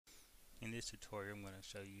In this tutorial, I'm going to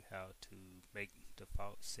show you how to make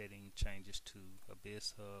default setting changes to a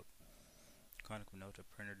Bizhub conical note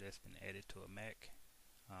printer that's been added to a Mac.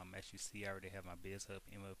 As you see, I already have my Bizhub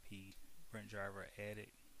MFP print driver added,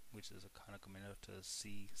 which is a conical note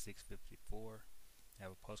C654. I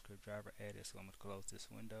have a PostScript driver added, so I'm going to close this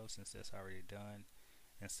window since that's already done,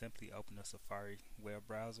 and simply open the Safari web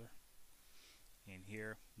browser. And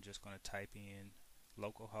here, I'm just going to type in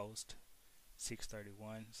localhost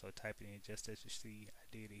 631, so type it in just as you see I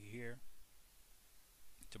did it here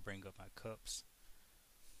to bring up my cups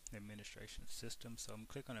administration system. So I'm going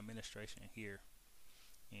to click on administration here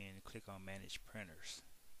and click on manage printers,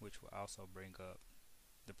 which will also bring up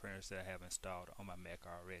the printers that I have installed on my Mac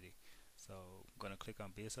already. So I'm going to click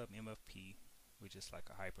on Bizhub MFP, which is like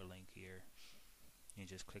a hyperlink here, and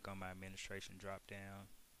just click on my administration drop down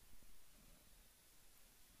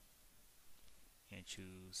and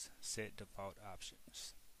choose set default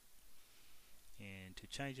options. And to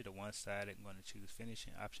change it to one-sided, I'm going to choose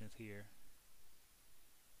finishing options here,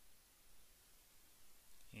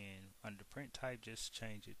 and under print type, just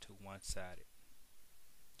change it to one-sided.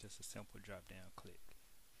 Just a simple drop down click,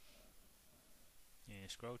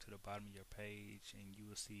 and scroll to the bottom of your page and you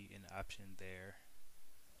will see an option there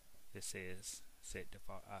that says set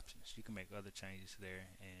default options. You can make other changes there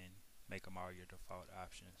and make them all your default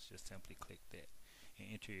options. Just simply click that and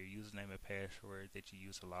enter your username and password that you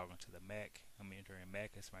use to log into the Mac. I'm entering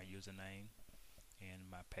Mac as my username and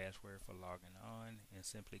my password for logging on, and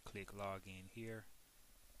simply click login here,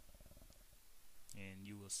 and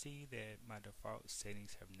you will see that my default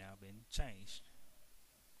settings have now been changed.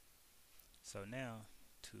 So now,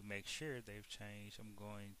 to make sure they've changed, I'm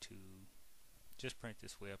going to just print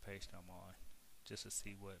this web page that I'm on just to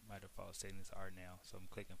see what my default settings are now. So I'm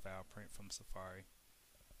clicking file, print from Safari.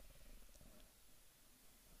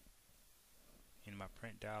 In my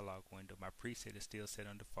print dialog window, my preset is still set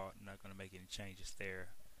on default. I'm not going to make any changes there.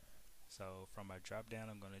 So from my drop down,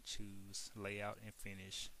 I'm going to choose layout and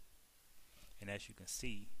finish, and as you can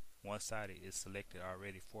see, one-sided is selected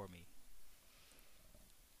already for me.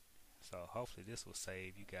 So hopefully this will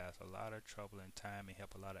save you guys a lot of trouble and time and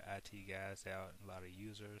help a lot of IT guys out, a lot of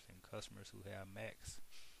users and customers who have Macs.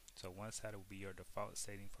 So one-sided will be your default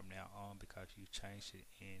setting from now on because you changed it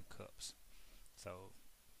in cups. So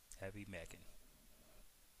happy Macking.